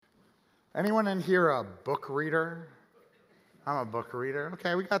Anyone in here a book reader? I'm a book reader.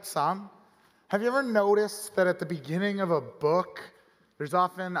 Okay, we got some. Have you ever noticed that at the beginning of a book, there's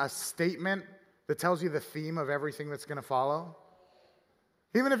often a statement that tells you the theme of everything that's going to follow?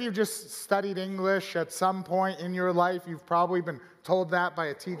 Even if you've just studied English at some point in your life, you've probably been told that by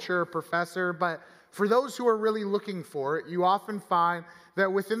a teacher or professor. But for those who are really looking for it, you often find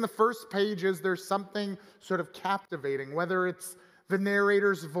that within the first pages, there's something sort of captivating, whether it's the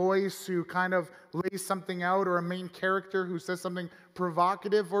narrator's voice who kind of lays something out, or a main character who says something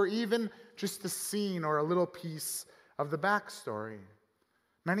provocative, or even just a scene or a little piece of the backstory.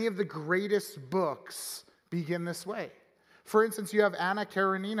 Many of the greatest books begin this way. For instance, you have Anna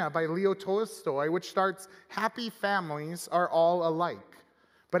Karenina by Leo Tolstoy, which starts, "Happy families are all alike,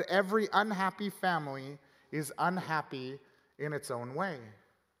 but every unhappy family is unhappy in its own way."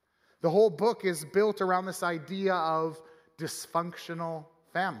 The whole book is built around this idea of dysfunctional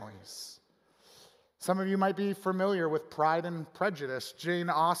families. Some of you might be familiar with Pride and Prejudice, Jane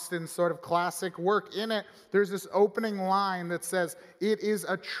Austen's sort of classic work. In it, there's this opening line that says, "It is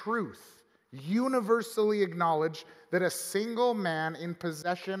a truth universally acknowledged that a single man in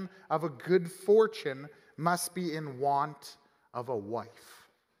possession of a good fortune must be in want of a wife."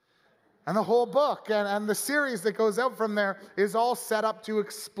 And the whole book and the series that goes out from there is all set up to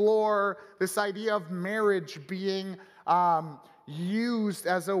explore this idea of marriage being used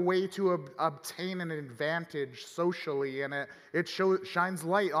as a way to obtain an advantage socially. And it shines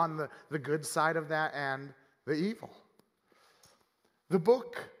light on the good side of that and the evil. The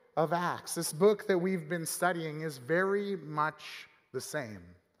book of Acts, this book that we've been studying, is very much the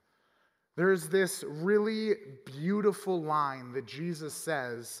same. There's this really beautiful line that Jesus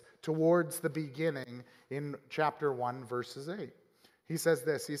says towards the beginning in chapter 1, verses 8. He says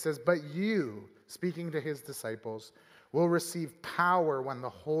this, he says, "But you," speaking to his disciples, "will receive power when the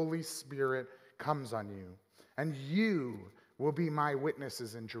Holy Spirit comes on you, and you will be my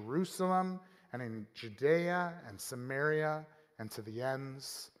witnesses in Jerusalem and in Judea and Samaria and to the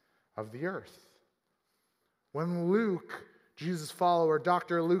ends of the earth." When Luke, Jesus' follower,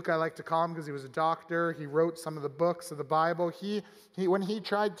 Dr. Luke, I like to call him because he was a doctor, he wrote some of the books of the Bible, when he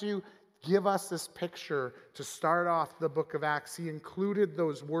tried to give us this picture to start off the book of Acts, he included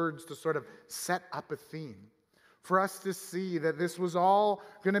those words to sort of set up a theme, for us to see that this was all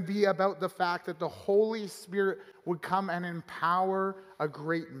going to be about the fact that the Holy Spirit would come and empower a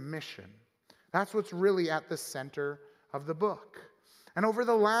great mission. That's what's really at the center of the book. And over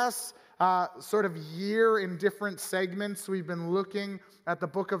the last sort of year, in different segments, we've been looking at the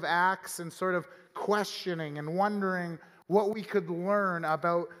book of Acts and sort of questioning and wondering what we could learn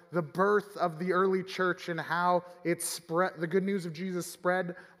about the birth of the early church and how it spread, the good news of Jesus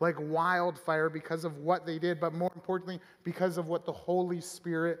spread like wildfire because of what they did, but more importantly, because of what the Holy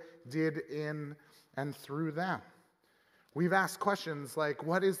Spirit did in and through them. We've asked questions like,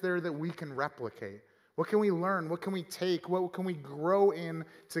 what is there that we can replicate? What can we learn? What can we take? What can we grow in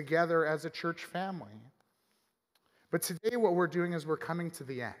together as a church family? But today what we're doing is we're coming to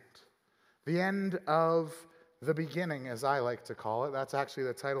the end of the beginning, as I like to call it. That's actually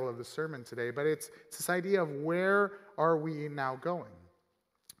the title of the sermon today, but it's this idea of where are we now going?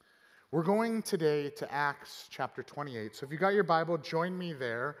 We're going today to Acts chapter 28. So if you got your Bible, join me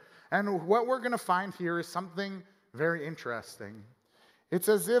there. And what we're going to find here is something very interesting. It's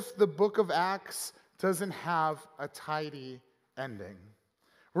as if the book of Acts doesn't have a tidy ending.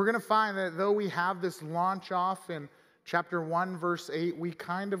 We're going to find that though we have this launch off in chapter 1, verse 8, we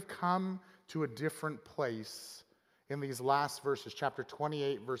kind of come to a different place in these last verses, chapter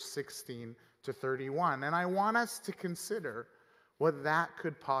 28, verse 16 to 31. And I want us to consider what that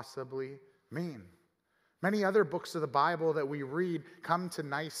could possibly mean. Many other books of the Bible that we read come to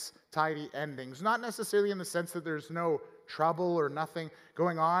nice, tidy endings, not necessarily in the sense that there's no trouble or nothing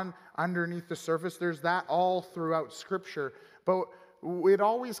going on underneath the surface. There's that all throughout Scripture. But it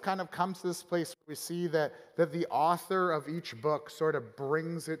always kind of comes to this place where we see that the author of each book sort of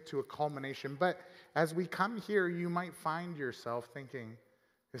brings it to a culmination. But as we come here, you might find yourself thinking,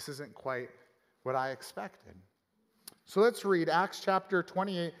 this isn't quite what I expected. So let's read Acts chapter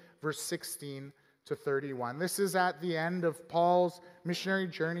 28, verse 16 to 31. This is at the end of Paul's missionary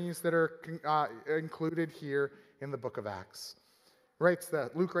journeys that are included here in the book of Acts.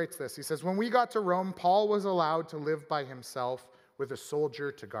 Luke writes this. He says, "When we got to Rome, Paul was allowed to live by himself with a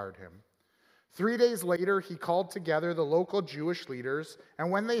soldier to guard him. 3 days later, he called together the local Jewish leaders, and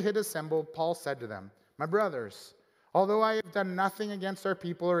when they had assembled, Paul said to them, 'My brothers, although I have done nothing against our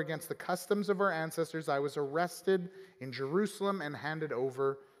people or against the customs of our ancestors, I was arrested in Jerusalem and handed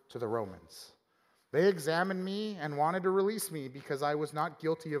over to the Romans. They examined me and wanted to release me because I was not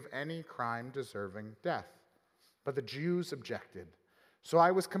guilty of any crime deserving death. But the Jews objected. So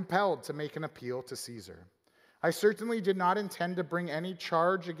I was compelled to make an appeal to Caesar. I certainly did not intend to bring any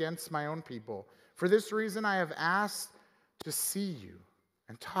charge against my own people. For this reason, I have asked to see you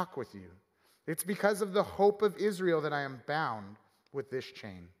and talk with you. It's because of the hope of Israel that I am bound with this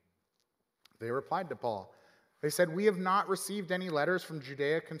chain. They replied to Paul. They said, we have not received any letters from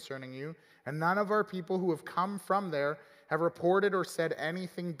Judea concerning you, and none of our people who have come from there have reported or said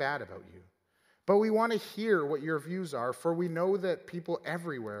anything bad about you. But we want to hear what your views are, for we know that people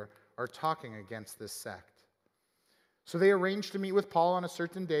everywhere are talking against this sect. So they arranged to meet with Paul on a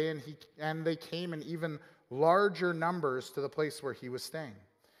certain day, and they came in even larger numbers to the place where he was staying.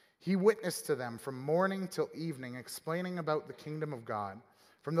 He witnessed to them from morning till evening, explaining about the kingdom of God.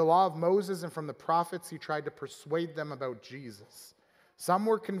 From the law of Moses and from the prophets, he tried to persuade them about Jesus. Some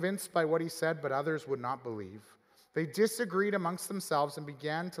were convinced by what he said, but others would not believe. They disagreed amongst themselves and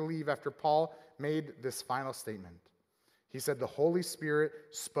began to leave after Paul made this final statement. He said, the Holy Spirit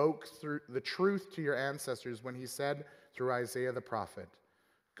spoke through the truth to your ancestors when he said through Isaiah the prophet,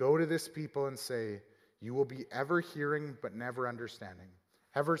 go to this people and say, you will be ever hearing but never understanding,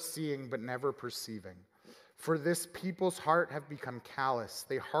 ever seeing but never perceiving. For this people's heart have become callous.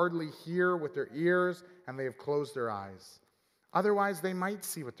 They hardly hear with their ears, and they have closed their eyes. Otherwise, they might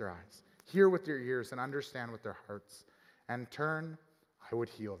see with their eyes, hear with their ears, and understand with their hearts, and turn, I would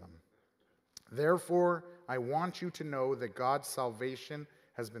heal them. Therefore, I want you to know that God's salvation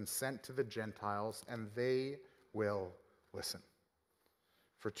has been sent to the Gentiles, and they will listen.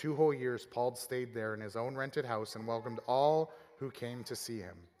 For 2 whole years, Paul stayed there in his own rented house and welcomed all who came to see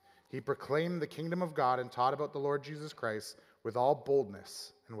him. He proclaimed the kingdom of God and taught about the Lord Jesus Christ with all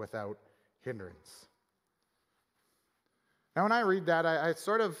boldness and without hindrance. Now, when I read that, I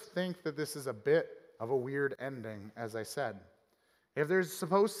sort of think that this is a bit of a weird ending, as I said. If there's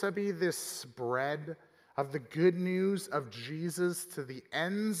supposed to be this spread of the good news of Jesus to the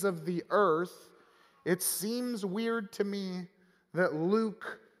ends of the earth, it seems weird to me that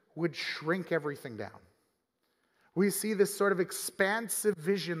Luke would shrink everything down. We see this sort of expansive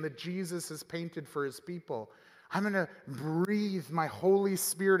vision that Jesus has painted for his people. I'm going to breathe my Holy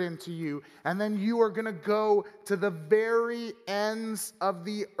Spirit into you, and then you are going to go to the very ends of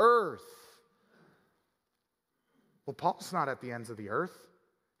the earth. Well, Paul's not at the ends of the earth.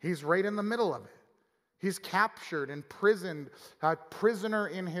 He's right in the middle of it. He's captured, imprisoned, a prisoner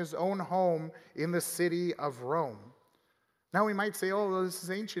in his own home in the city of Rome. Now we might say, oh, well, this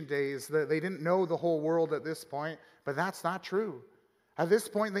is ancient days. They didn't know the whole world at this point, but that's not true. At this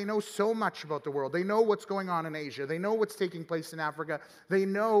point, they know so much about the world. They know what's going on in Asia. They know what's taking place in Africa. They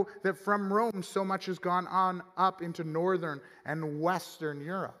know that from Rome, so much has gone on up into northern and western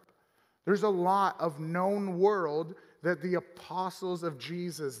Europe. There's a lot of known world that the apostles of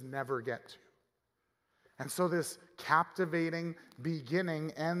Jesus never get to. And so this captivating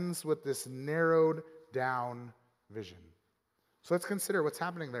beginning ends with this narrowed down vision. So let's consider what's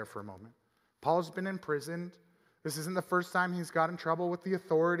happening there for a moment. Paul's been imprisoned. This isn't the first time he's got in trouble with the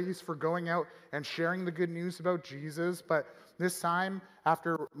authorities for going out and sharing the good news about Jesus, but this time,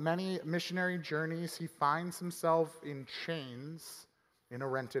 after many missionary journeys, he finds himself in chains in a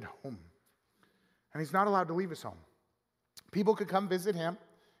rented home. And he's not allowed to leave his home. People could come visit him.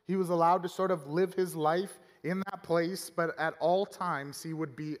 He was allowed to sort of live his life in that place, but at all times he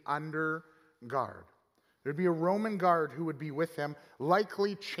would be under guard. There'd be a Roman guard who would be with him,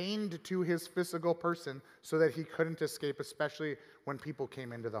 likely chained to his physical person so that he couldn't escape, especially when people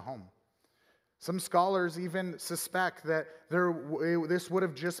came into the home. Some scholars even suspect that this would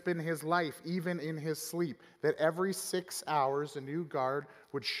have just been his life, even in his sleep, that every 6 hours a new guard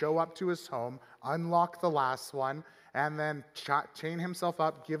would show up to his home, unlock the last one, and then chain himself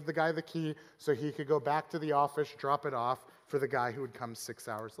up, give the guy the key so he could go back to the office, drop it off for the guy who would come 6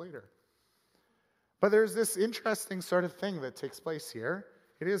 hours later. But there's this interesting sort of thing that takes place here.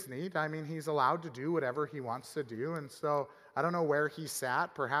 It is neat. I mean, he's allowed to do whatever he wants to do. And so I don't know where he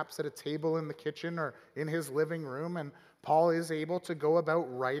sat, perhaps at a table in the kitchen or in his living room. And Paul is able to go about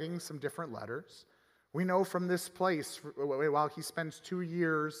writing some different letters. We know from this place, while he spends 2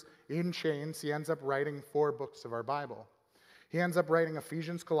 years in chains, he ends up writing 4 books of our Bible. He ends up writing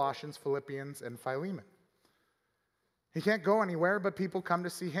Ephesians, Colossians, Philippians, and Philemon. He can't go anywhere, but people come to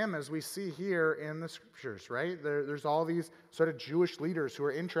see him, as we see here in the scriptures, right? There's all these sort of Jewish leaders who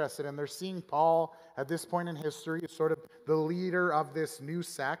are interested, and they're seeing Paul at this point in history as sort of the leader of this new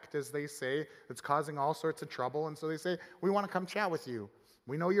sect, as they say, that's causing all sorts of trouble. And so they say, we want to come chat with you.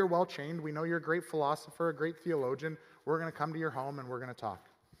 We know you're well-chained. We know you're a great philosopher, a great theologian. We're going to come to your home, and we're going to talk.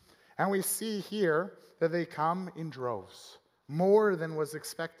 And we see here that they come in droves, more than was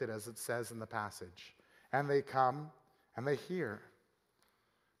expected, as it says in the passage. And they come and they hear.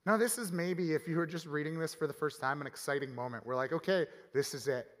 Now, this is maybe, if you were just reading this for the first time, an exciting moment. We're like, okay, this is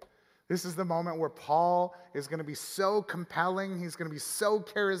it. This is the moment where Paul is going to be so compelling. He's going to be so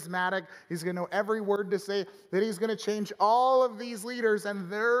charismatic. He's going to know every word to say, that he's going to change all of these leaders,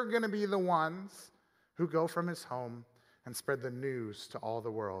 and they're going to be the ones who go from his home and spread the news to all the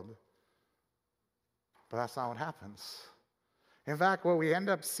world. But that's not what happens. In fact, what we end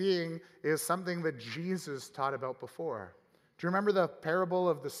up seeing is something that Jesus taught about before. Do you remember the parable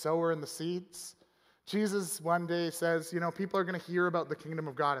of the sower and the seeds? Jesus one day says, people are going to hear about the kingdom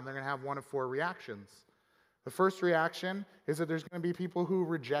of God, and they're going to have one of four reactions. The first reaction is that there's going to be people who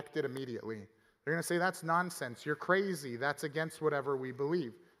reject it immediately. They're going to say, that's nonsense, you're crazy, that's against whatever we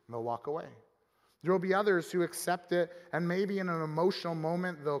believe, and they'll walk away. There will be others who accept it, and maybe in an emotional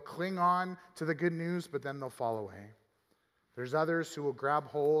moment, they'll cling on to the good news, but then they'll fall away. There's others who will grab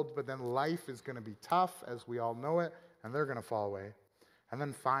hold, but then life is going to be tough, as we all know it, and they're going to fall away. And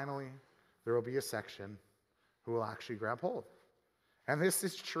then finally, there will be a section who will actually grab hold. And this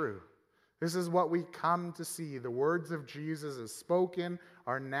is true. This is what we come to see. The words of Jesus as spoken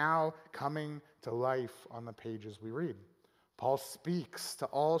are now coming to life on the pages we read. Paul speaks to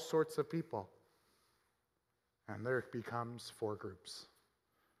all sorts of people. And there becomes four groups.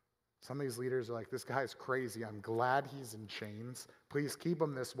 Some of these leaders are like, this guy's crazy. I'm glad he's in chains. Please keep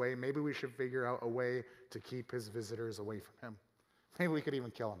him this way. Maybe we should figure out a way to keep his visitors away from him. Maybe we could even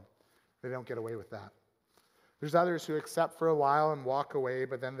kill him. They don't get away with that. There's others who accept for a while and walk away,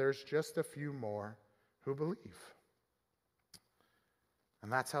 but then there's just a few more who believe.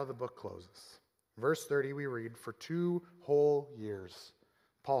 And that's how the book closes. Verse 30, we read, for 2 whole years,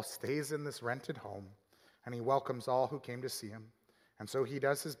 Paul stays in this rented home, and he welcomes all who came to see him. And so he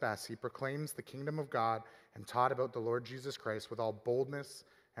does his best. He proclaims the kingdom of God and taught about the Lord Jesus Christ with all boldness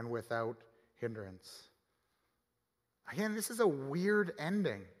and without hindrance. Again, this is a weird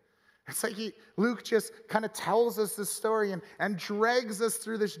ending. It's like Luke just kind of tells us this story and drags us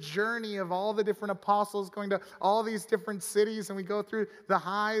through this journey of all the different apostles going to all these different cities, and we go through the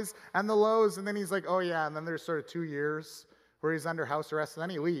highs and the lows, and then he's like, oh yeah, and then there's sort of 2 years where he's under house arrest, and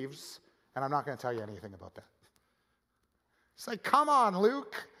then he leaves, and I'm not going to tell you anything about that. It's like, come on,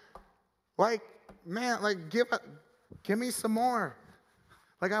 Luke. Like, man, like give me some more.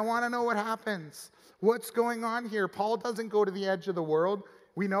 Like, I want to know what happens. What's going on here? Paul doesn't go to the edge of the world.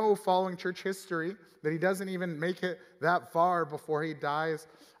 We know, following church history, that he doesn't even make it that far before he dies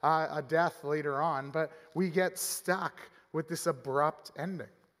a death later on. But we get stuck with this abrupt ending.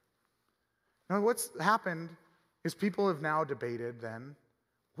 Now, what's happened is people have now debated then,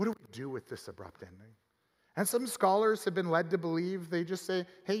 what do we do with this abrupt ending? And some scholars have been led to believe, they just say,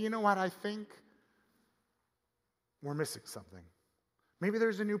 hey, you know what, I think we're missing something. Maybe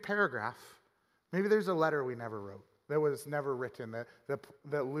there's a new paragraph. Maybe there's a letter we never wrote, that was never written,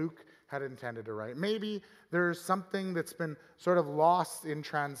 that Luke had intended to write. Maybe there's something that's been sort of lost in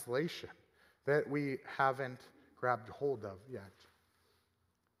translation that we haven't grabbed hold of yet.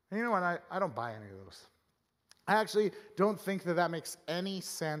 And you know what? I don't buy any of those. I actually don't think that makes any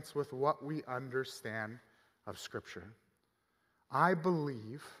sense with what we understand of Scripture. I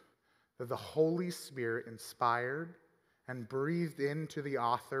believe that the Holy Spirit inspired and breathed into the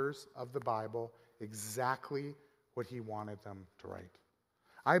authors of the Bible exactly what he wanted them to write.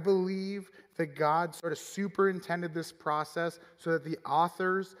 I believe that God sort of superintended this process so that the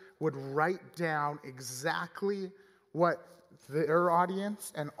authors would write down exactly what their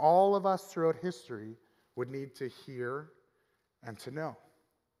audience and all of us throughout history would need to hear and to know.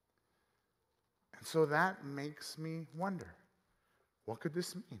 And so that makes me wonder, what could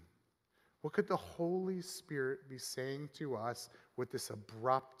this mean? What could the Holy Spirit be saying to us with this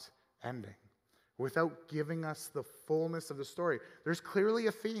abrupt ending, without giving us the fullness of the story? There's clearly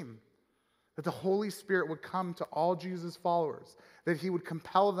a theme that the Holy Spirit would come to all Jesus' followers, that he would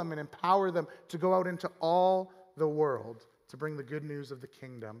compel them and empower them to go out into all the world to bring the good news of the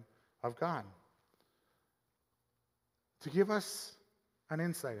kingdom of God. To give us an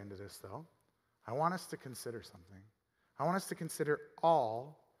insight into this, though, I want us to consider something. I want us to consider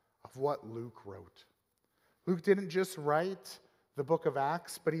all of what Luke wrote. Luke didn't just write the book of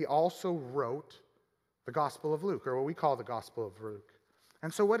Acts, but he also wrote the Gospel of Luke, or what we call the Gospel of Luke.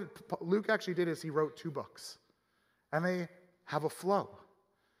 And so what Luke actually did is he wrote 2 books, and they have a flow.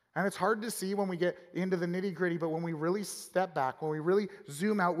 And it's hard to see when we get into the nitty-gritty, but when we really step back, when we really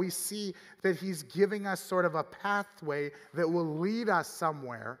zoom out, we see that he's giving us sort of a pathway that will lead us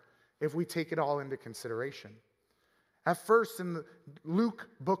somewhere if we take it all into consideration. At first, in Luke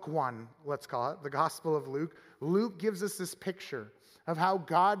book 1, let's call it, the Gospel of Luke, Luke gives us this picture of how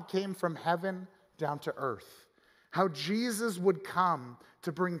God came from heaven down to earth. How Jesus would come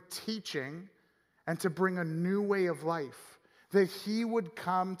to bring teaching and to bring a new way of life. That he would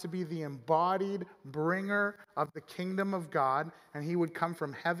come to be the embodied bringer of the kingdom of God, and he would come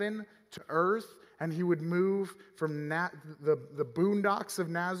from heaven to earth, and he would move from the boondocks of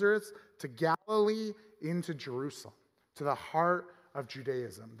Nazareth to Galilee into Jerusalem, to the heart of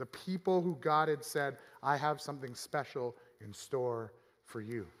Judaism, the people who God had said, I have something special in store for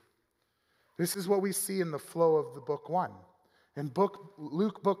you. This is what we see in the flow of the book 1. In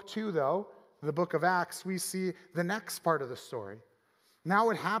Luke book 2, though, the book of Acts, we see the next part of the story. Now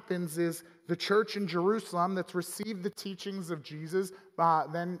what happens is the church in Jerusalem that's received the teachings of Jesus,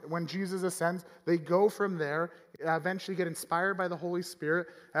 then when Jesus ascends, they go from there, eventually get inspired by the Holy Spirit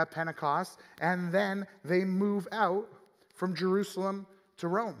at Pentecost, and then they move out from Jerusalem to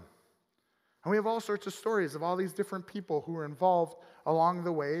Rome. And we have all sorts of stories of all these different people who were involved along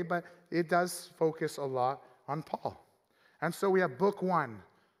the way, but it does focus a lot on Paul. And so we have book 1,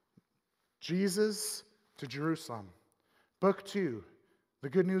 Jesus to Jerusalem. Book 2, the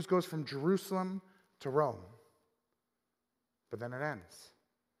good news goes from Jerusalem to Rome. But then it ends.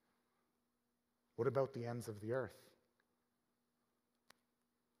 What about the ends of the earth?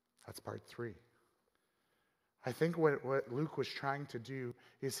 That's part 3. I think what Luke was trying to do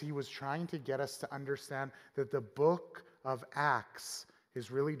is he was trying to get us to understand that the book of Acts is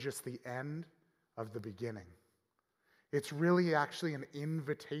really just the end of the beginning. It's really actually an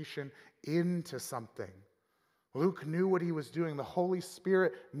invitation into something. Luke knew what he was doing. The Holy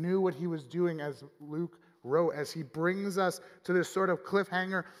Spirit knew what he was doing as Luke wrote. As he brings us to this sort of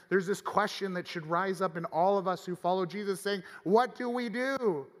cliffhanger, there's this question that should rise up in all of us who follow Jesus saying, what do we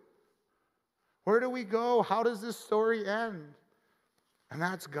do? Where do we go? How does this story end? And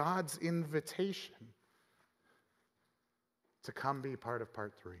that's God's invitation to come be part of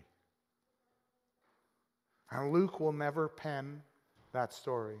part 3. And Luke will never pen that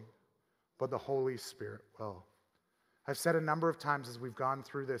story, but the Holy Spirit will. I've said a number of times as we've gone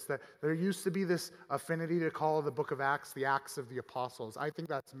through this that there used to be this affinity to call the book of Acts the Acts of the Apostles. I think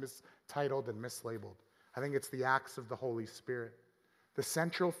that's mistitled and mislabeled. I think it's the Acts of the Holy Spirit. The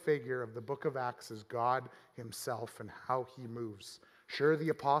central figure of the book of Acts is God himself and how he moves. Sure, the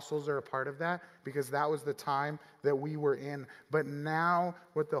apostles are a part of that because that was the time that we were in. But now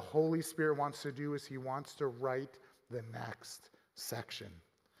what the Holy Spirit wants to do is he wants to write the next section.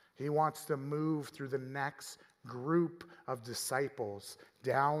 He wants to move through the next group of disciples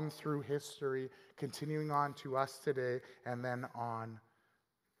down through history, continuing on to us today, and then on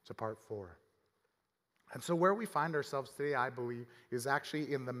to part 4. And so where we find ourselves today, I believe, is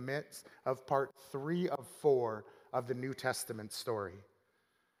actually in the midst of part 3 of 4 of the New Testament story.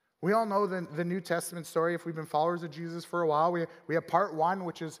 We all know the New Testament story. If we've been followers of Jesus for a while, we have part 1,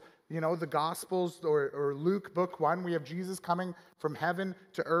 which is, the Gospels or Luke book 1. We have Jesus coming from heaven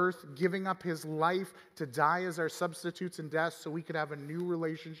to earth, giving up his life to die as our substitutes in death so we could have a new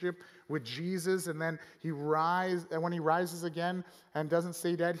relationship with Jesus. And then when he rises again and doesn't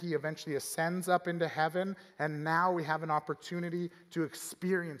stay dead, he eventually ascends up into heaven. And now we have an opportunity to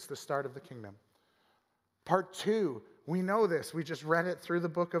experience the start of the kingdom. Part 2, we know this. We just read it through the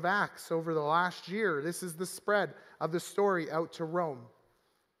book of Acts over the last year. This is the spread of the story out to Rome.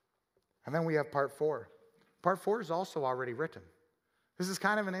 And then we have part 4. Part 4 is also already written. This is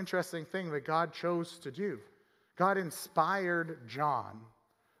kind of an interesting thing that God chose to do. God inspired John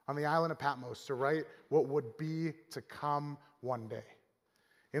on the island of Patmos to write what would be to come one day.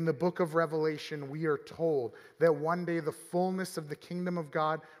 In the book of Revelation, we are told that one day the fullness of the kingdom of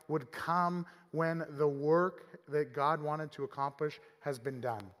God would come when the work that God wanted to accomplish has been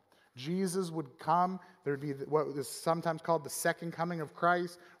done. Jesus would come. There would be what is sometimes called the second coming of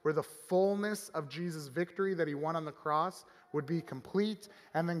Christ, where the fullness of Jesus' victory that he won on the cross would be complete,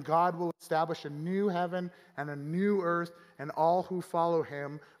 and then God will establish a new heaven and a new earth, and all who follow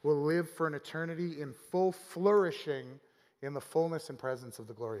him will live for an eternity in full flourishing in the fullness and presence of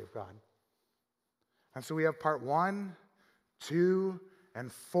the glory of God. And so we have part 1, 2,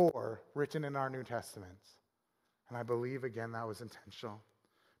 and 4 written in our New Testaments. And I believe, again, that was intentional.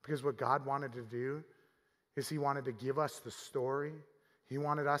 Because what God wanted to do is he wanted to give us the story. He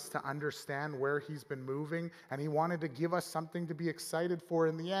wanted us to understand where he's been moving. And he wanted to give us something to be excited for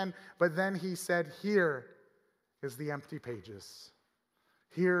in the end. But then he said, here is the empty pages.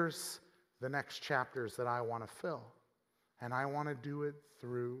 Here's the next chapters that I want to fill. And I want to do it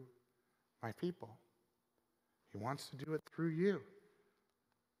through my people. He wants to do it through you.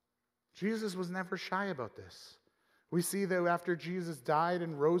 Jesus was never shy about this. We see that after Jesus died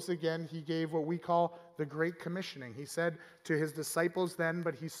and rose again, he gave what we call the Great Commissioning. He said to his disciples then,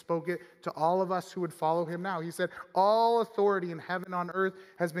 but he spoke it to all of us who would follow him now. He said, all authority in heaven and on earth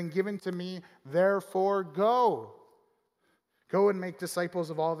has been given to me, therefore go. Go and make disciples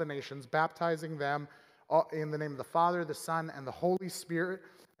of all the nations, baptizing them in the name of the Father, the Son, and the Holy Spirit,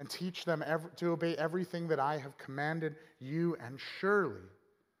 and teach them to obey everything that I have commanded you, and surely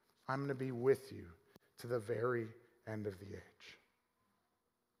I'm going to be with you to the very end of the age.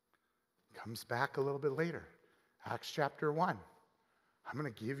 Comes back a little bit later. Acts chapter 1. I'm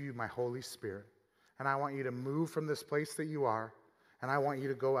going to give you my Holy Spirit, and I want you to move from this place that you are, and I want you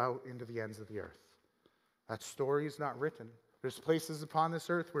to go out into the ends of the earth. That story is not written. There's places upon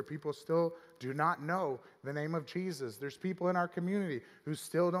this earth where people still do not know the name of Jesus. There's people in our community who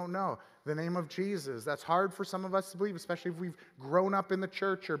still don't know the name of Jesus. That's hard for some of us to believe, especially if we've grown up in the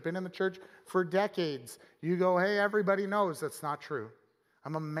church or been in the church for decades. You go, hey, everybody knows. That's not true.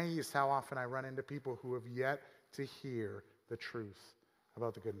 I'm amazed how often I run into people who have yet to hear the truth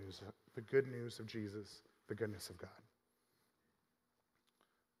about the good news of Jesus, the goodness of God.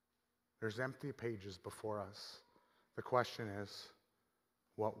 There's empty pages before us. The question is,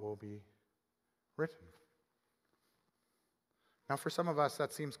 what will be written? Now, for some of us,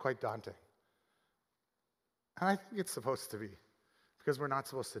 that seems quite daunting. And I think it's supposed to be, because we're not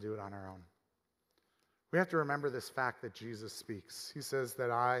supposed to do it on our own. We have to remember this fact that Jesus speaks. He says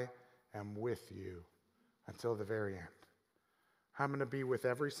that I am with you until the very end. I'm going to be with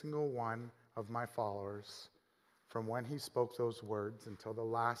every single one of my followers from when he spoke those words until the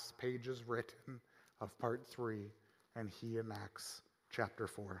last page is written of part 3 and he enacts chapter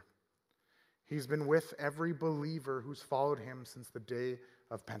 4. He's been with every believer who's followed him since the day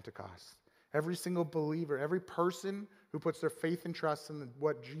of Pentecost. Every single believer, every person who puts their faith and trust in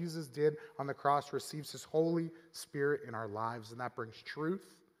what Jesus did on the cross receives his Holy Spirit in our lives. And that brings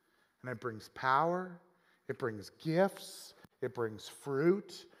truth, and it brings power, it brings gifts, it brings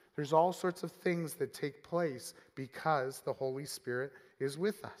fruit. There's all sorts of things that take place because the Holy Spirit is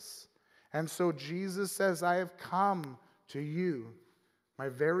with us. And so Jesus says, I have come to you. My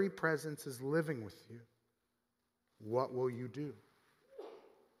very presence is living with you. What will you do?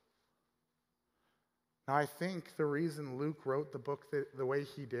 Now, I think the reason Luke wrote the book the way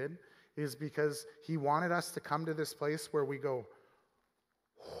he did is because he wanted us to come to this place where we go,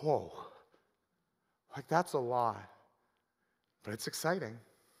 whoa, like that's a lot, but it's exciting.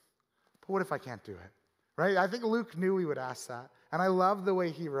 But what if I can't do it? Right? I think Luke knew we would ask that. And I love the way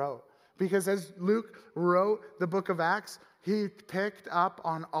he wrote. Because as Luke wrote the book of Acts, he picked up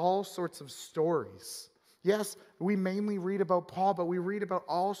on all sorts of stories. Yes, we mainly read about Paul, but we read about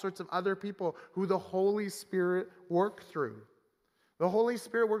all sorts of other people who the Holy Spirit worked through. The Holy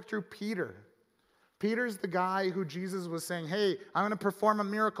Spirit worked through Peter. Peter's the guy who Jesus was saying, hey, I'm going to perform a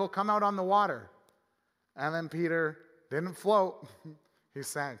miracle, come out on the water. And then Peter didn't float. He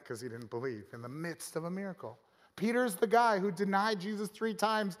sank because he didn't believe in the midst of a miracle. Peter's the guy who denied Jesus 3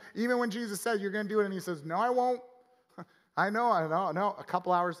 times, even when Jesus said, you're going to do it. And he says, no, I won't. I know. A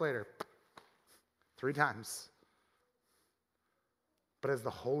couple hours later, 3 times. But as the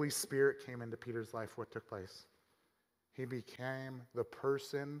Holy Spirit came into Peter's life, what took place? He became the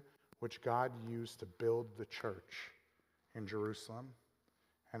person which God used to build the church in Jerusalem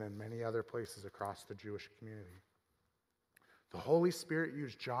and in many other places across the Jewish community. The Holy Spirit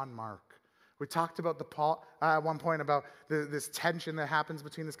used John Mark. We talked about Paul at one point about this tension that happens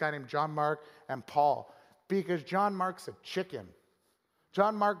between this guy named John Mark and Paul, because John Mark's a chicken.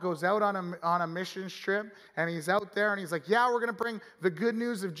 John Mark goes out on a mission trip, and he's out there, and he's like, yeah, we're going to bring the good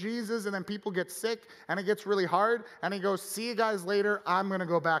news of Jesus, and then people get sick, and it gets really hard, and he goes, see you guys later, I'm going to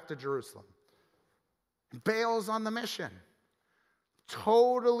go back to Jerusalem. Bails on the mission.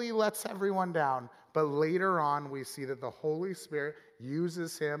 Totally lets everyone down. But later on, we see that the Holy Spirit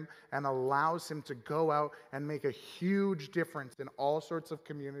uses him and allows him to go out and make a huge difference in all sorts of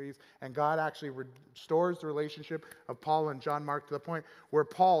communities. And God actually restores the relationship of Paul and John Mark to the point where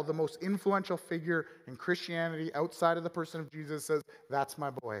Paul, the most influential figure in Christianity outside of the person of Jesus, says, that's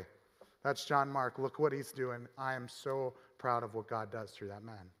my boy. That's John Mark. Look what he's doing. I am so proud of what God does through that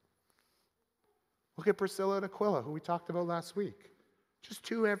man. Look at Priscilla and Aquila, who we talked about last week. Just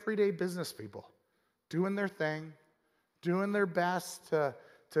 2 everyday business people. Doing their thing, doing their best to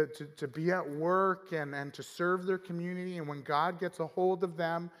be at work and to serve their community. And when God gets a hold of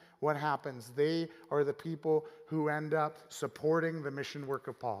them, what happens? They are the people who end up supporting the mission work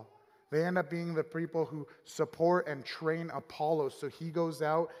of Paul. They end up being the people who support and train Apollos. So he goes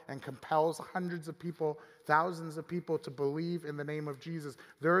out and compels hundreds of people, thousands of people to believe in the name of Jesus.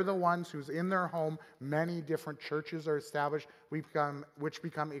 They're the ones who's in their home. Many different churches are established, which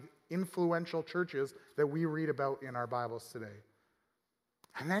become influential churches that we read about in our Bibles today.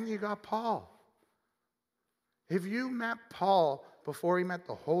 And then you got Paul. If you met Paul before he met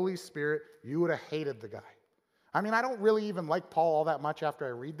the Holy Spirit, you would have hated the guy. I mean, I don't really even like Paul all that much after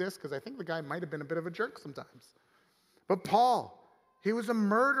I read this because I think the guy might have been a bit of a jerk sometimes. But Paul, he was a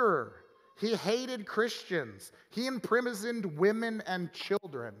murderer. He hated Christians. He imprisoned women and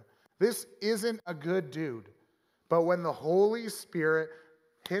children. This isn't a good dude. But when the Holy Spirit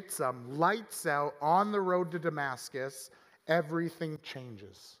hits him, lights out on the road to Damascus, everything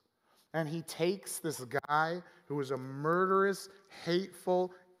changes. And he takes this guy who was a murderous,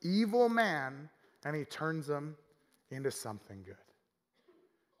 hateful, evil man, and he turns him into something good.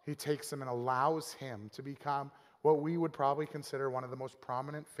 He takes him and allows him to become what we would probably consider one of the most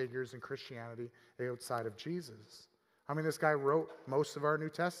prominent figures in Christianity outside of Jesus. I mean, this guy wrote most of our New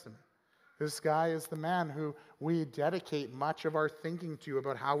Testament. This guy is the man who we dedicate much of our thinking to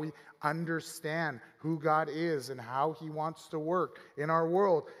about how we understand who God is and how he wants to work in our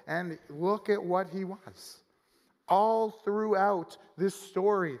world. And look at what he was. All throughout this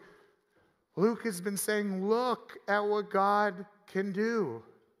story, Luke has been saying, look at what God can do.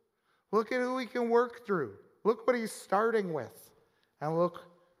 Look at who he can work through. Look what he's starting with. And look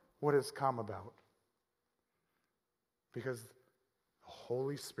what has come about. Because the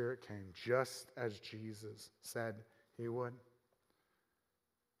Holy Spirit came just as Jesus said he would.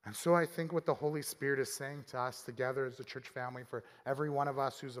 And so I think what the Holy Spirit is saying to us together as a church family, for every one of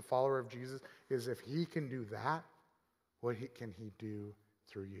us who's a follower of Jesus, is if he can do that, what can he do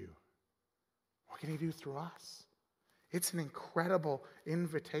through you? What can he do through us? It's an incredible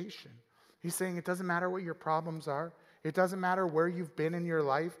invitation. He's saying it doesn't matter what your problems are. It doesn't matter where you've been in your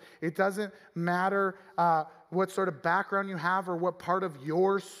life. It doesn't matter what sort of background you have or what part of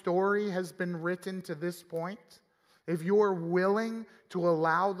your story has been written to this point. If you're willing to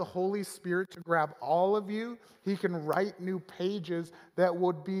allow the Holy Spirit to grab all of you, he can write new pages that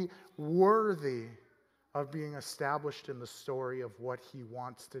would be worthy of being established in the story of what he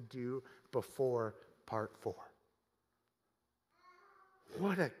wants to do before part 4.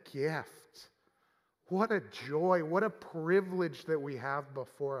 What a gift. What a joy. What a privilege that we have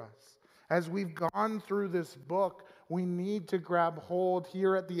before us. As we've gone through this book, we need to grab hold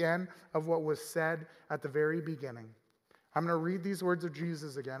here at the end of what was said at the very beginning. I'm going to read these words of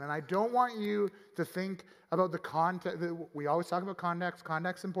Jesus again, and I don't want you to think about the context. We always talk about context.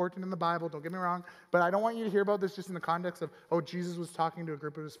 Context's important in the Bible, don't get me wrong, but I don't want you to hear about this just in the context of, oh, Jesus was talking to a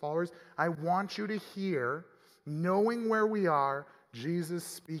group of his followers. I want you to hear, knowing where we are, Jesus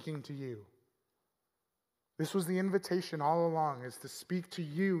speaking to you. This was the invitation all along, is to speak to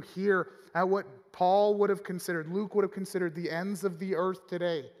you here at what Paul would have considered, Luke would have considered the ends of the earth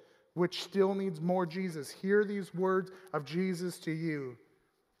today, which still needs more Jesus. Hear these words of Jesus to you.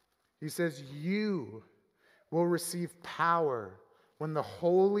 He says, you will receive power when the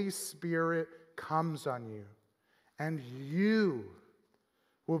Holy Spirit comes on you, and you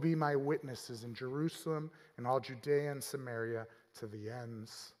will be my witnesses in Jerusalem and all Judea and Samaria to the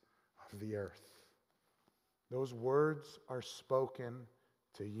ends of the earth. Those words are spoken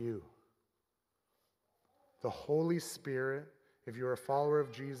to you. The Holy Spirit, if you're a follower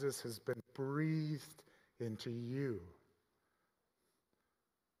of Jesus, has been breathed into you.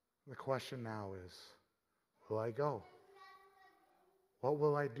 The question now is, will I go? What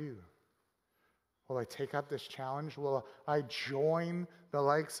will I do? Will I take up this challenge? Will I join the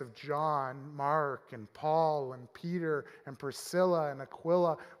likes of John, Mark, and Paul, and Peter, and Priscilla, and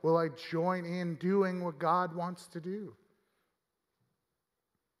Aquila? Will I join in doing what God wants to do?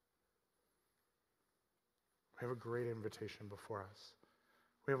 We have a great invitation before us.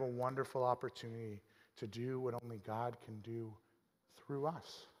 We have a wonderful opportunity to do what only God can do through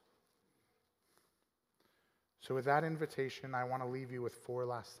us. So with that invitation, I want to leave you with 4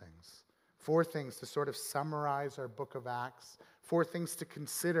 last things. 4 things to sort of summarize our book of Acts. 4 things to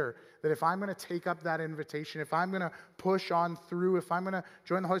consider, that if I'm going to take up that invitation, if I'm going to push on through, if I'm going to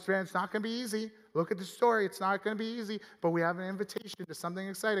join the Holy Spirit, it's not going to be easy. Look at the story. It's not going to be easy, but we have an invitation to something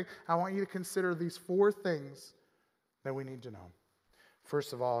exciting. I want you to consider these 4 things that we need to know.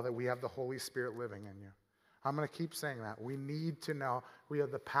 First of all, that we have the Holy Spirit living in you. I'm going to keep saying that. We need to know we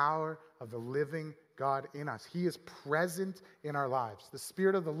have the power of the living God in us. He is present in our lives. The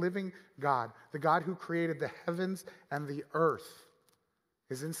Spirit of the living God, the God who created the heavens and the earth,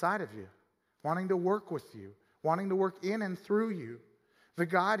 is inside of you, wanting to work with you, wanting to work in and through you. The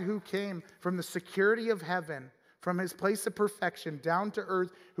God who came from the security of heaven, from his place of perfection down to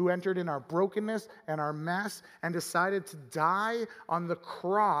earth, who entered in our brokenness and our mess and decided to die on the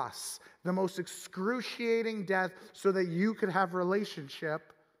cross, the most excruciating death so that you could have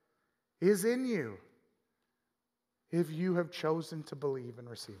relationship, is in you if you have chosen to believe and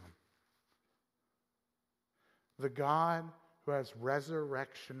receive him. The God who has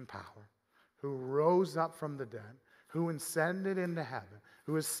resurrection power, who rose up from the dead, who ascended into heaven,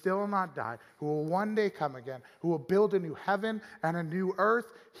 who has still not died, who will one day come again, who will build a new heaven and a new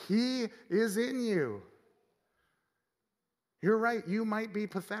earth, he is in you. You're right, you might be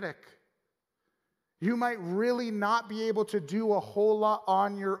pathetic. You might really not be able to do a whole lot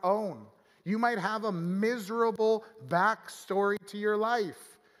on your own. You might have a miserable backstory to your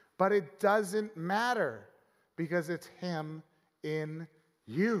life, but it doesn't matter because it's him in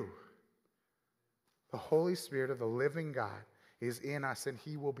you. The Holy Spirit of the living God is in us, and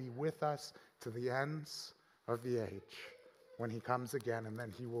he will be with us to the ends of the age when he comes again, and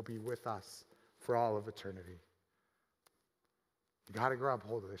then he will be with us for all of eternity. You got to grab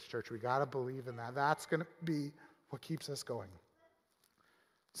hold of this, church. We got to believe in that. That's going to be what keeps us going.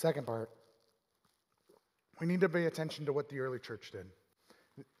 Second part, we need to pay attention to what the early church did.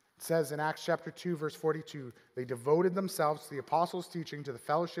 It says in Acts chapter 2, verse 42, they devoted themselves to the apostles' teaching, to the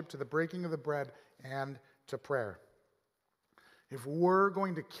fellowship, to the breaking of the bread, and to prayer. If we're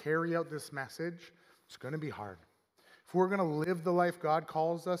going to carry out this message, it's going to be hard. If we're going to live the life God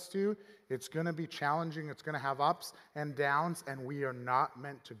calls us to, it's going to be challenging. It's going to have ups and downs, and we are not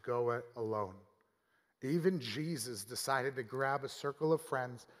meant to go it alone. Even Jesus decided to grab a circle of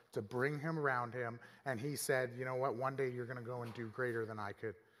friends to bring him around him, and he said, you know what, one day you're going to go and do greater than I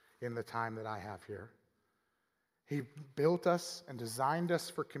could in the time that I have here. He built us and designed us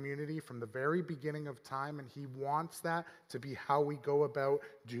for community from the very beginning of time, and he wants that to be how we go about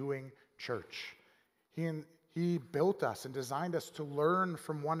doing church. He built us and designed us to learn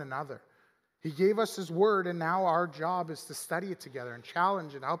from one another. He gave us his word, and now our job is to study it together and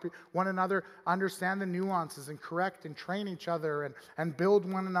challenge and help one another understand the nuances and correct and train each other and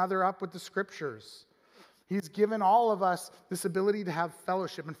build one another up with the scriptures. He's given all of us this ability to have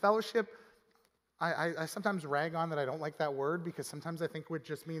fellowship. And fellowship, I sometimes rag on that I don't like that word because sometimes I think it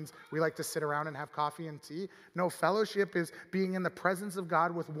just means we like to sit around and have coffee and tea. No, fellowship is being in the presence of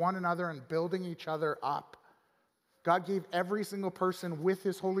God with one another and building each other up. God gave every single person with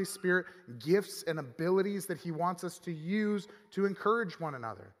his Holy Spirit gifts and abilities that he wants us to use to encourage one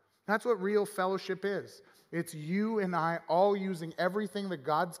another. That's what real fellowship is. It's you and I all using everything that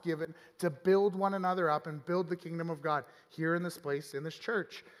God's given to build one another up and build the kingdom of God here in this place, in this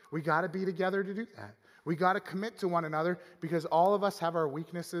church. We got to be together to do that. We got to commit to one another because all of us have our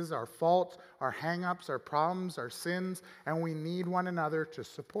weaknesses, our faults, our hang-ups, our problems, our sins, and we need one another to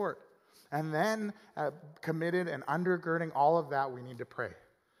support. And then, committed and undergirding all of that, we need to pray.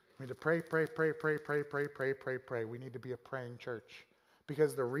 We need to pray. We need to be a praying church.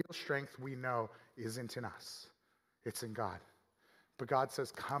 Because the real strength we know isn't in us. It's in God. But God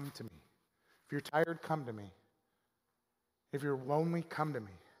says, come to me. If you're tired, come to me. If you're lonely, come to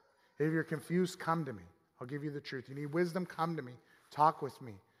me. If you're confused, come to me. I'll give you the truth. You need wisdom, come to me. Talk with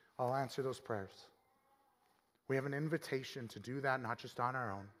me. I'll answer those prayers. We have an invitation to do that, not just on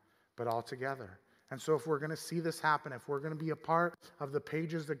our own, but all together. And so if we're going to see this happen, if we're going to be a part of the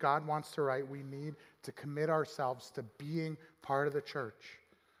pages that God wants to write, we need to commit ourselves to being part of the church.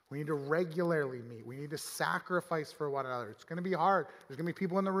 We need to regularly meet. We need to sacrifice for one another. It's going to be hard. There's going to be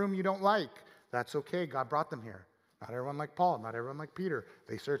people in the room you don't like. That's okay. God brought them here. Not everyone like Paul. Not everyone like Peter.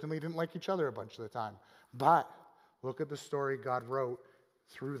 They certainly didn't like each other a bunch of the time. But look at the story God wrote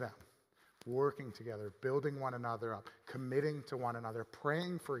through them. Working together, building one another up, committing to one another,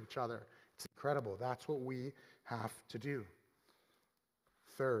 praying for each other. It's incredible. That's what we have to do.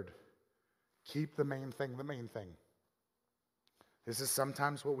 Third, keep the main thing the main thing. This is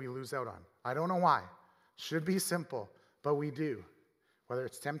sometimes what we lose out on. I don't know why. Should be simple, but we do. Whether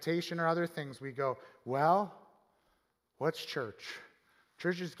it's temptation or other things, we go, well, what's church?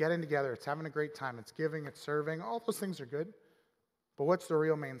 Church is getting together. It's having a great time. It's giving. It's serving. All those things are good. But what's the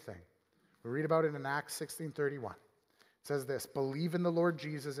real main thing? We read about it in Acts 16:31. It says this, believe in the Lord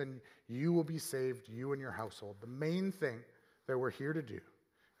Jesus and you will be saved, you and your household. The main thing that we're here to do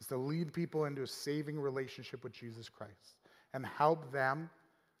is to lead people into a saving relationship with Jesus Christ and help them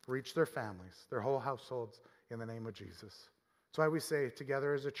reach their families, their whole households in the name of Jesus. That's why we say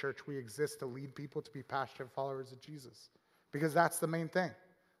together as a church, we exist to lead people to be passionate followers of Jesus because that's the main thing.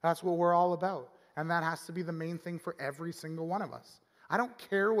 That's what we're all about. And that has to be the main thing for every single one of us. I don't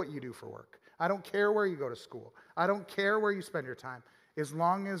care what you do for work. I don't care where you go to school. I don't care where you spend your time. As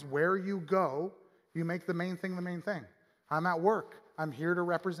long as where you go, you make the main thing the main thing. I'm at work. I'm here to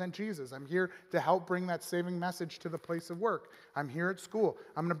represent Jesus. I'm here to help bring that saving message to the place of work. I'm here at school.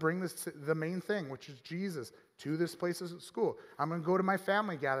 I'm going to bring the main thing, which is Jesus, to this place at school. I'm going to go to my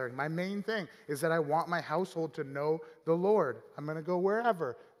family gathering. My main thing is that I want my household to know the Lord. I'm going to go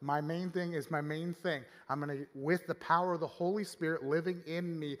wherever. My main thing is my main thing. I'm going to, with the power of the Holy Spirit living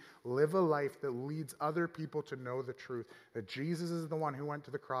in me, live a life that leads other people to know the truth. That Jesus is the one who went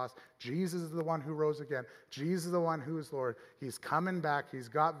to the cross. Jesus is the one who rose again. Jesus is the one who is Lord. He's coming back. He's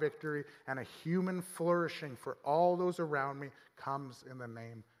got victory. And a human flourishing for all those around me comes in the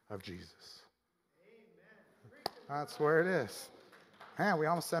name of Jesus. That's where it is. Man, we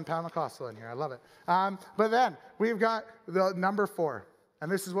almost sent Pentecostal in here. I love it. But then we've got the number 4.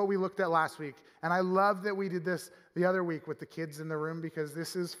 And this is what we looked at last week. And I love that we did this the other week with the kids in the room, because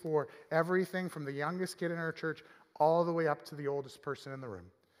this is for everything from the youngest kid in our church all the way up to the oldest person in the room.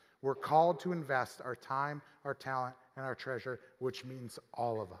 We're called to invest our time, our talent, and our treasure, which means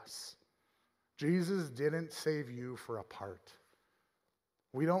all of us. Jesus didn't save you for a part.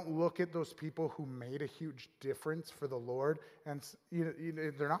 We don't look at those people who made a huge difference for the Lord, and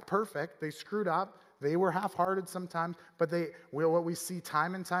they're not perfect. They screwed up. They were half-hearted sometimes, but what we see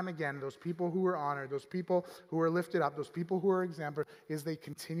time and time again, those people who were honored, those people who were lifted up, those people who were exemplary, is they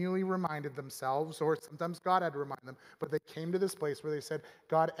continually reminded themselves, or sometimes God had to remind them, but they came to this place where they said,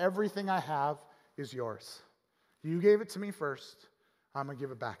 God, everything I have is yours. You gave it to me first. I'm going to give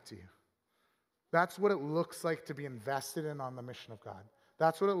it back to you. That's what it looks like to be invested in on the mission of God.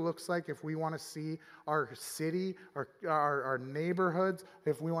 That's what it looks like if we want to see our city, our neighborhoods,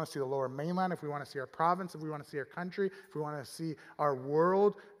 if we want to see the Lower Mainland, if we want to see our province, if we want to see our country, if we want to see our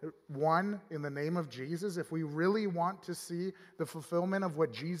world one in the name of Jesus, if we really want to see the fulfillment of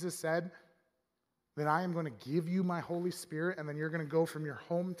what Jesus said, then I am going to give you my Holy Spirit, and then you're going to go from your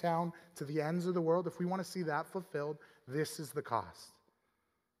hometown to the ends of the world. If we want to see that fulfilled, this is the cost.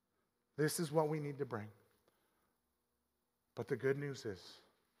 This is what we need to bring. But the good news is,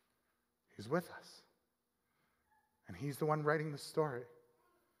 He's with us. And He's the one writing the story.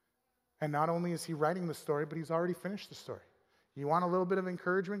 And not only is He writing the story, but He's already finished the story. You want a little bit of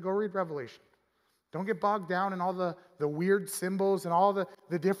encouragement? Go read Revelation. Don't get bogged down in all the weird symbols and all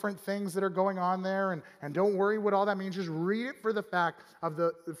the different things that are going on there. And don't worry what all that means. Just read it for the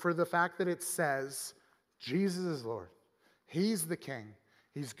fact that it says, Jesus is Lord. He's the King.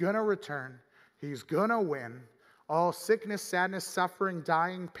 He's going to return. He's going to win. All sickness, sadness, suffering,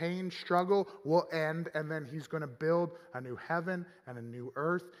 dying, pain, struggle will end, and then He's going to build a new heaven and a new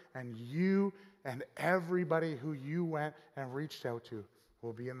earth, and you and everybody who you went and reached out to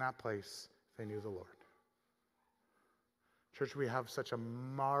will be in that place if they knew the Lord. Church, we have such a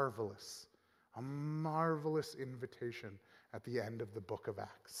marvelous invitation at the end of the book of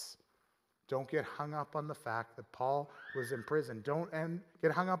Acts. Don't get hung up on the fact that Paul was in prison. Don't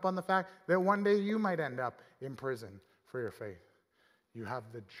get hung up on the fact that one day you might end up in prison for your faith. You have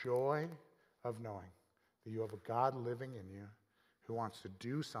the joy of knowing that you have a God living in you who wants to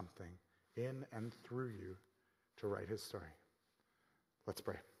do something in and through you to write His story. Let's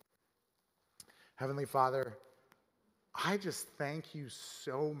pray. Heavenly Father, I just thank you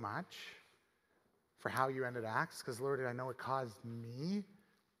so much for how you ended Acts, because Lord, I know it caused me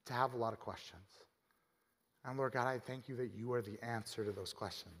to have a lot of questions. And Lord God, I thank you that you are the answer to those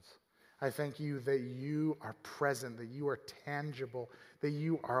questions. I thank you that you are present, that you are tangible, that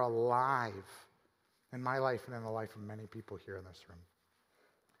you are alive in my life and in the life of many people here in this room.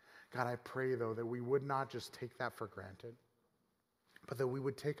 God, I pray, though, that we would not just take that for granted, but that we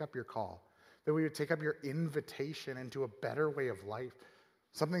would take up your call, that we would take up your invitation into a better way of life,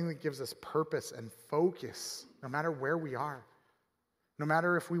 something that gives us purpose and focus, no matter where we are. No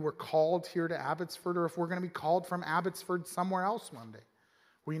matter if we were called here to Abbotsford or if we're going to be called from Abbotsford somewhere else one day,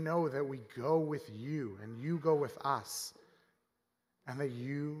 we know that we go with you and you go with us and that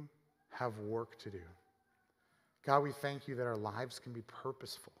you have work to do. God, we thank you that our lives can be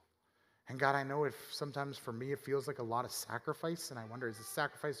purposeful. And God, I know if sometimes for me it feels like a lot of sacrifice, and I wonder, is the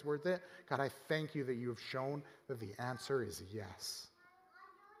sacrifice worth it? God, I thank you that you have shown that the answer is yes.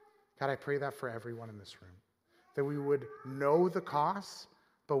 God, I pray that for everyone in this room, that we would know the cost,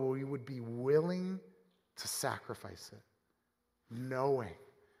 but we would be willing to sacrifice it, knowing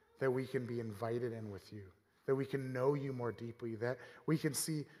that we can be invited in with you, that we can know you more deeply, that we can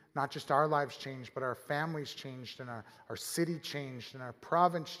see not just our lives changed, but our families changed, and our city changed, and our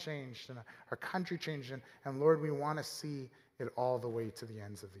province changed, and our country changed. And Lord, we want to see it all the way to the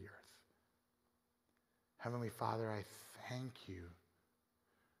ends of the earth. Heavenly Father, I thank you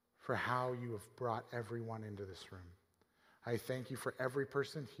for how you have brought everyone into this room. I thank you for every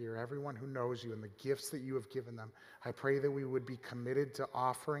person here, everyone who knows you and the gifts that you have given them. I pray that we would be committed to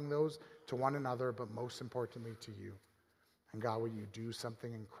offering those to one another, but most importantly to you. And God, will you do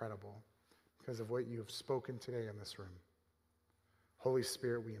something incredible because of what you have spoken today in this room. Holy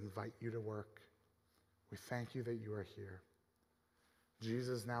Spirit, we invite you to work. We thank you that you are here.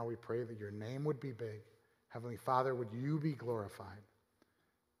 Jesus, now we pray that your name would be big. Heavenly Father, would you be glorified?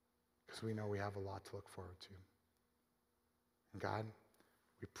 Because we know we have a lot to look forward to. And God,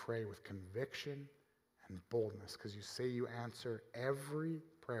 we pray with conviction and boldness because you say you answer every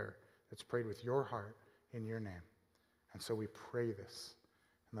prayer that's prayed with your heart in your name. And so we pray this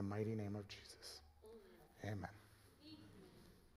in the mighty name of Jesus. Amen.